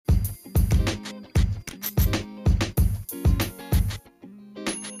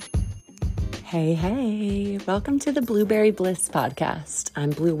Hey, welcome to the Blueberry Bliss podcast. I'm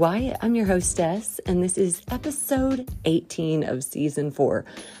Blue Wyatt, I'm your hostess, and this is episode 18 of season 4.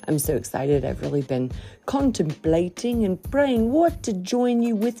 I'm so excited. I've really been contemplating and praying what to join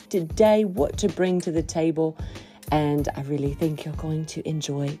you with today, what to bring to the table, and I really think you're going to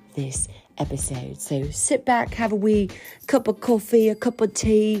enjoy this episode. So sit back, have a wee cup of coffee, a cup of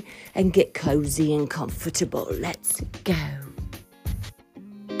tea, and get cozy and comfortable. Let's go.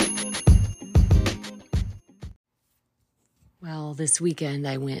 Well, this weekend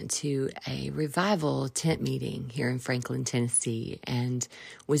I went to a revival tent meeting here in Franklin, Tennessee, and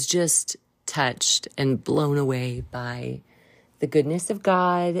was just touched and blown away by the goodness of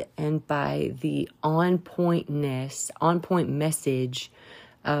God and by the on-point message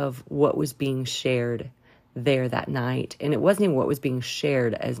of what was being shared there that night. And it wasn't even what was being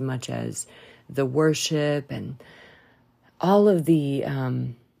shared as much as the worship and all of the,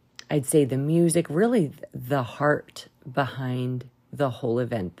 I'd say the music, really the heart behind the whole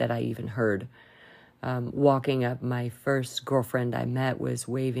event that I even heard. Walking up, my first girlfriend I met was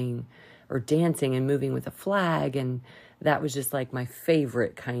waving or dancing and moving with a flag, and that was just like my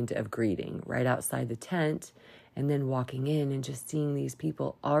favorite kind of greeting, right outside the tent. And then walking in and just seeing these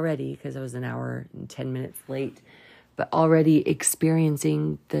people already, because I was an hour and 10 minutes late, but already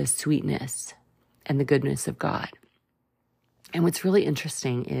experiencing the sweetness and the goodness of God. And what's really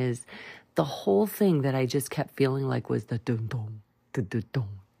interesting is the whole thing that I just kept feeling like was the dum-dum, the-dum-dum,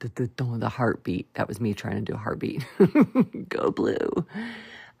 the-dum-dum, the heartbeat. That was me trying to do a heartbeat. Go Blue.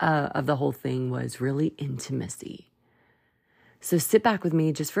 Of the whole thing was really intimacy. So sit back with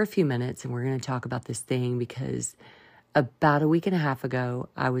me just for a few minutes and we're going to talk about this thing, because about a week and a half ago,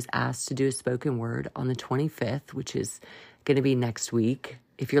 I was asked to do a spoken word on the 25th, which is going to be next week.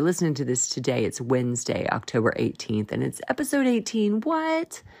 If you're listening to this today, it's Wednesday, October 18th, and it's episode 18.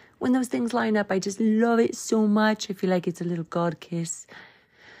 What? When those things line up, I just love it so much. I feel like it's a little God kiss.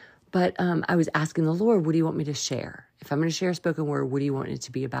 But I was asking the Lord, what do you want me to share? If I'm going to share a spoken word, what do you want it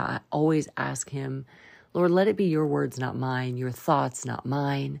to be about? I always ask him, Lord, let it be your words, not mine, your thoughts, not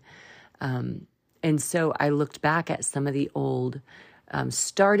mine. And so I looked back at some of the old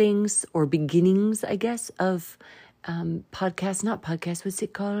startings or beginnings, I guess, of what's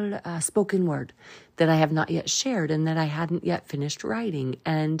it called? Spoken word that I have not yet shared and that I hadn't yet finished writing.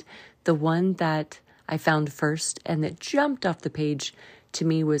 And the one that I found first and that jumped off the page to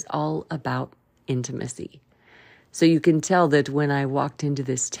me was all about intimacy. So you can tell that when I walked into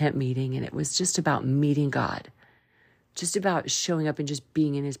this tent meeting and it was just about meeting God, just about showing up and just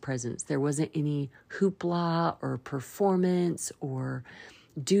being in his presence. There wasn't any hoopla or performance or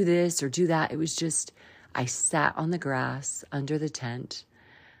do this or do that. It was just, I sat on the grass under the tent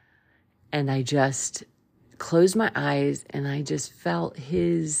and I just closed my eyes and I just felt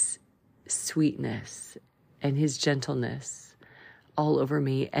his sweetness and his gentleness all over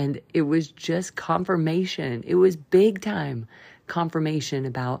me. And it was just confirmation. It was big time confirmation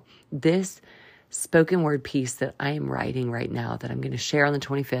about this spoken word piece that I am writing right now that I'm going to share on the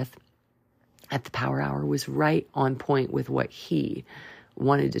 25th at the Power Hour was right on point with what he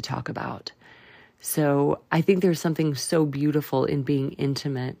wanted to talk about. So I think there's something so beautiful in being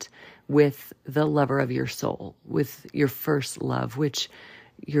intimate with the lover of your soul, with your first love, which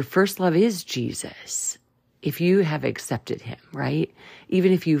your first love is Jesus. If you have accepted him, right?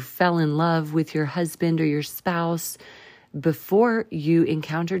 Even if you fell in love with your husband or your spouse before you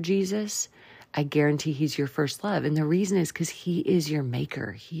encountered Jesus, I guarantee he's your first love. And the reason is because he is your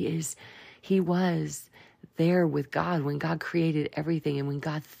maker. He was there with God when God created everything. And when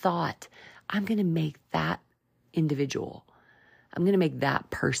God thought, I'm going to make that individual. I'm going to make that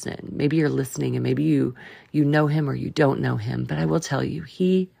person. Maybe you're listening and maybe you know him or you don't know him. But I will tell you,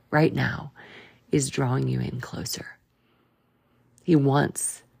 he right now is drawing you in closer. He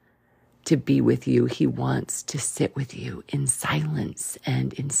wants to be with you. He wants to sit with you in silence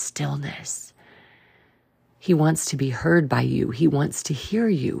and in stillness. He wants to be heard by you. He wants to hear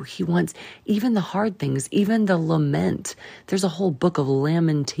you. He wants even the hard things, even the lament. There's a whole book of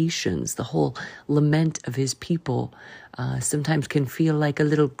Lamentations, the whole lament of his people. Sometimes can feel like a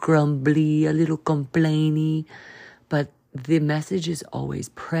little grumbly, a little complainy, but the message is always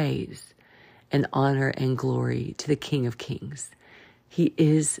praise and honor and glory to the King of Kings. He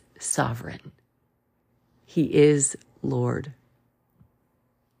is sovereign. He is Lord.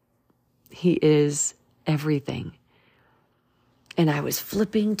 He is everything. And I was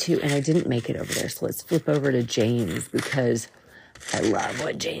flipping to, and I didn't make it over there, so let's flip over to James, because I love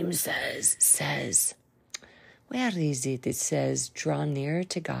what James says, where is it? It says, draw near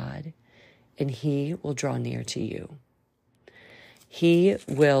to God, and he will draw near to you. He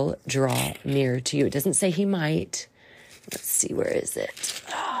will draw near to you. It doesn't say he might. Let's see, where is it?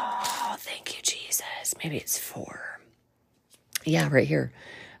 Oh, thank you, Jesus. Maybe it's 4. Yeah, right here.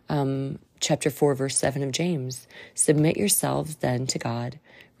 Chapter 4, verse 7 of James. Submit yourselves then to God.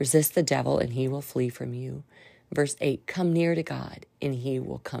 Resist the devil, and he will flee from you. Verse 8, come near to God, and he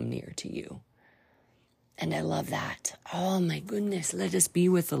will come near to you. And I love that. Oh, my goodness. Let us be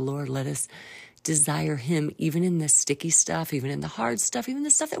with the Lord. Let us desire him, even in the sticky stuff, even in the hard stuff, even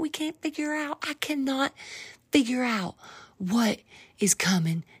the stuff that we can't figure out. I cannot figure out what is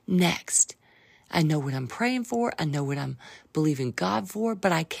coming next. I know what I'm praying for. I know what I'm believing God for,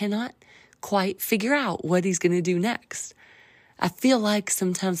 but I cannot quite figure out what he's going to do next. I feel like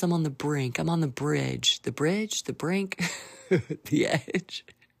sometimes I'm on the brink. I'm on the bridge, the brink, the edge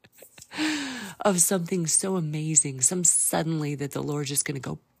of something so amazing. Some suddenly that the Lord's just going to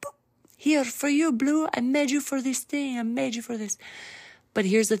go, boop, here for you, Blue. I made you for this thing. I made you for this. But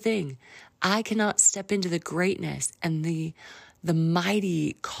here's the thing. I cannot step into the greatness and the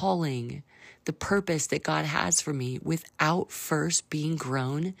mighty calling, the purpose that God has for me without first being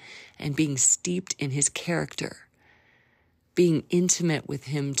grown and being steeped in his character, being intimate with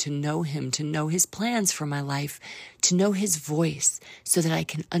him, to know his plans for my life, to know his voice so that I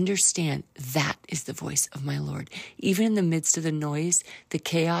can understand that is the voice of my Lord. Even in the midst of the noise, the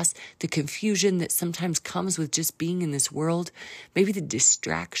chaos, the confusion that sometimes comes with just being in this world, maybe the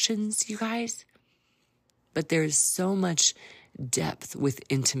distractions, you guys, but there's so much depth with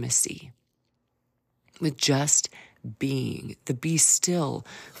intimacy, with just being, the be still.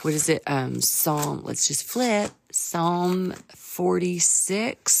 What is it? Let's just flip. Psalm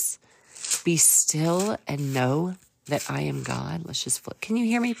 46. Be still and know that I am God. Let's just flip. Can you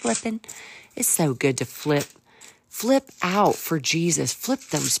hear me flipping? It's so good to flip out for Jesus. Flip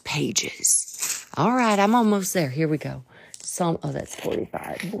those pages. All right, I'm almost there. Here we go. That's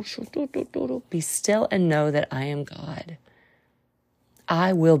 45. Be still and know that I am God.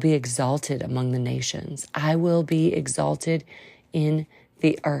 I will be exalted among the nations. I will be exalted in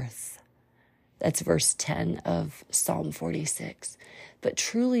the earth. That's verse 10 of Psalm 46. But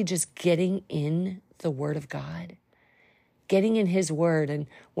truly just getting in the Word of God, getting in his Word. And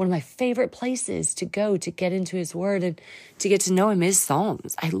one of my favorite places to go to get into his Word and to get to know him is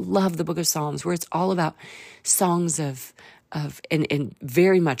Psalms. I love the book of Psalms, where it's all about songs of and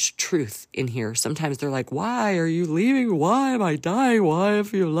very much truth in here. Sometimes they're like, why are you leaving? Why am I dying? Why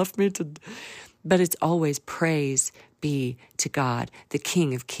have you left me to... But it's always praise be to God, the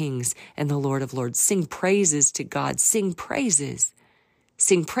King of Kings and the Lord of Lords. Sing praises to God. Sing praises.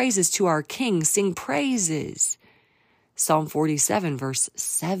 Sing praises to our King. Sing praises. Psalm 47, verse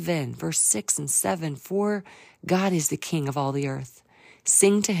 6 and 7. For God is the King of all the earth.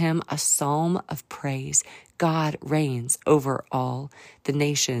 Sing to him a psalm of praise. God reigns over all the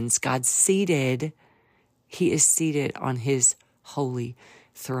nations. God's seated. He is seated on his holy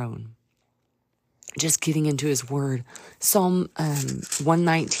throne. Just getting into his word. Psalm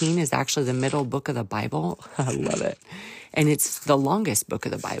 119 is actually the middle book of the Bible. I love it. And it's the longest book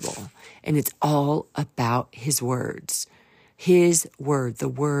of the Bible. And it's all about his words. His word, the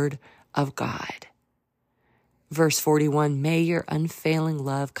word of God. Verse 41, may your unfailing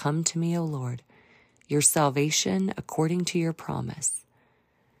love come to me, O Lord, your salvation according to your promise.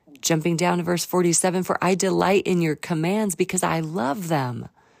 Jumping down to verse 47, for I delight in your commands because I love them.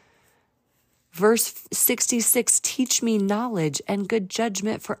 Verse 66, teach me knowledge and good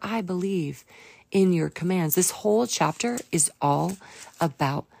judgment, for I believe in your commands. This whole chapter is all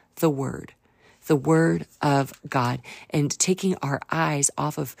about the word of God, and taking our eyes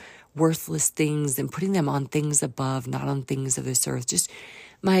off of worthless things and putting them on things above, not on things of this earth. Just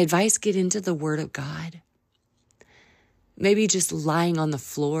my advice, get into the word of God. Maybe just lying on the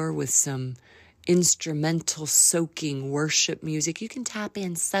floor with some instrumental soaking worship music. You can type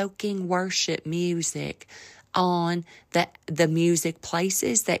in soaking worship music on the music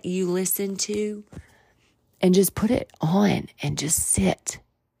places that you listen to, and just put it on and just sit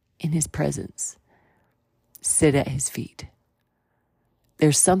in his presence. Sit at his feet.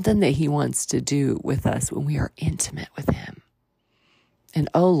 There's something that he wants to do with us when we are intimate with him. And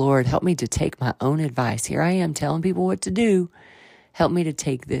oh Lord, help me to take my own advice. Here I am telling people what to do. Help me to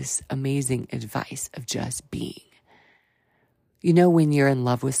take this amazing advice of just being. You know, when you're in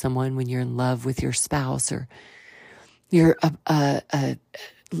love with someone, when you're in love with your spouse, or you're a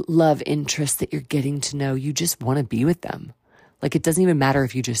love interest that you're getting to know, you just want to be with them. Like, it doesn't even matter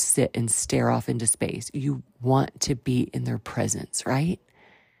if you just sit and stare off into space. You want to be in their presence, right?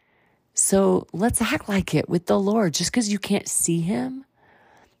 So let's act like it with the Lord. Just because you can't see him,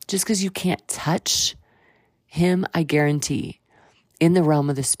 just because you can't touch him, I guarantee in the realm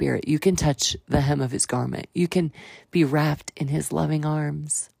of the Spirit. You can touch the hem of his garment. You can be wrapped in his loving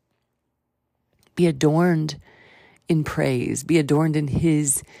arms. Be adorned in praise. Be adorned in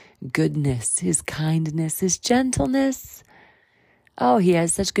his goodness, his kindness, his gentleness. Oh, he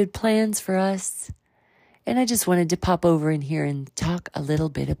has such good plans for us. And I just wanted to pop over in here and talk a little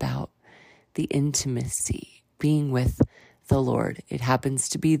bit about the intimacy, being with the Lord. It happens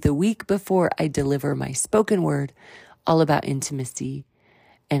to be the week before I deliver my spoken word all about intimacy.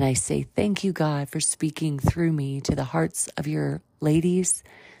 And I say, thank you, God, for speaking through me to the hearts of your ladies,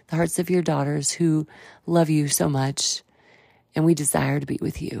 the hearts of your daughters who love you so much, and we desire to be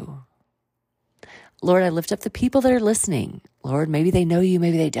with you. Lord, I lift up the people that are listening. Lord, maybe they know you,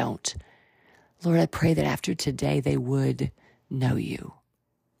 maybe they don't. Lord, I pray that after today they would know you.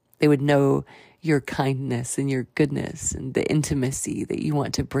 They would know your kindness and your goodness and the intimacy that you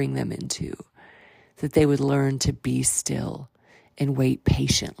want to bring them into. That they would learn to be still and wait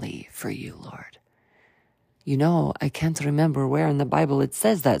patiently for you, Lord. You know, I can't remember where in the Bible it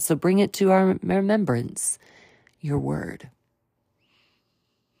says that, so bring it to our remembrance, your word.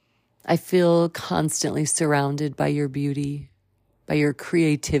 I feel constantly surrounded by your beauty, by your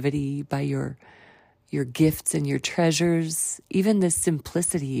creativity, by your gifts and your treasures, even the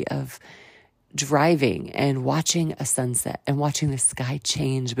simplicity of driving and watching a sunset and watching the sky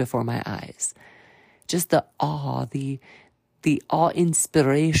change before my eyes. Just the awe, the awe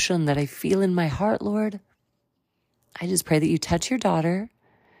inspiration that I feel in my heart, Lord. I just pray that you touch your daughter,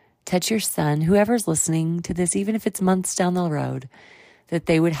 touch your son, whoever's listening to this, even if it's months down the road, that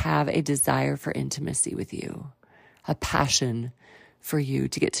they would have a desire for intimacy with you, a passion for you,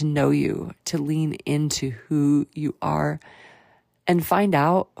 to get to know you, to lean into who you are and find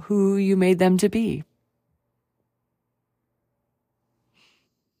out who you made them to be.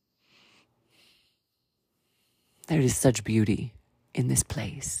 There is such beauty in this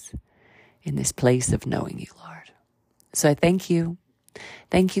place of knowing you, Lord. So I thank you.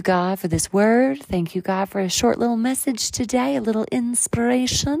 Thank you, God, for this word. Thank you, God, for a short little message today, a little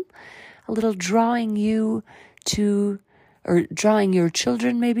inspiration, a little drawing you to, or drawing your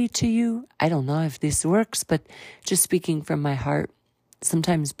children maybe to you. I don't know if this works, but just speaking from my heart,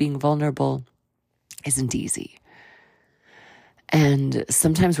 sometimes being vulnerable isn't easy. And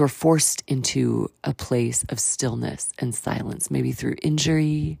sometimes we're forced into a place of stillness and silence, maybe through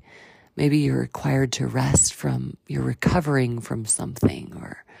injury. Maybe you're required to rest you're recovering from something,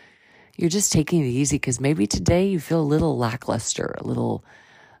 or you're just taking it easy because maybe today you feel a little lackluster, a little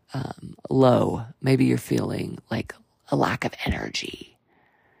low. Maybe you're feeling like a lack of energy.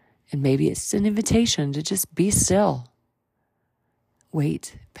 And maybe it's an invitation to just be still.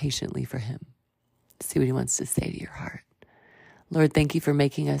 Wait patiently for him. See what he wants to say to your heart. Lord, thank you for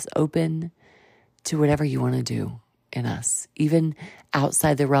making us open to whatever you want to do in us, even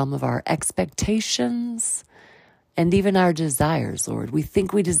outside the realm of our expectations and even our desires, Lord. We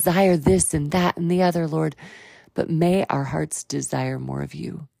think we desire this and that and the other, Lord, but may our hearts desire more of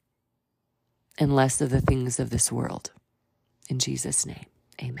you and less of the things of this world. In Jesus' name,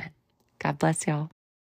 amen. God bless y'all.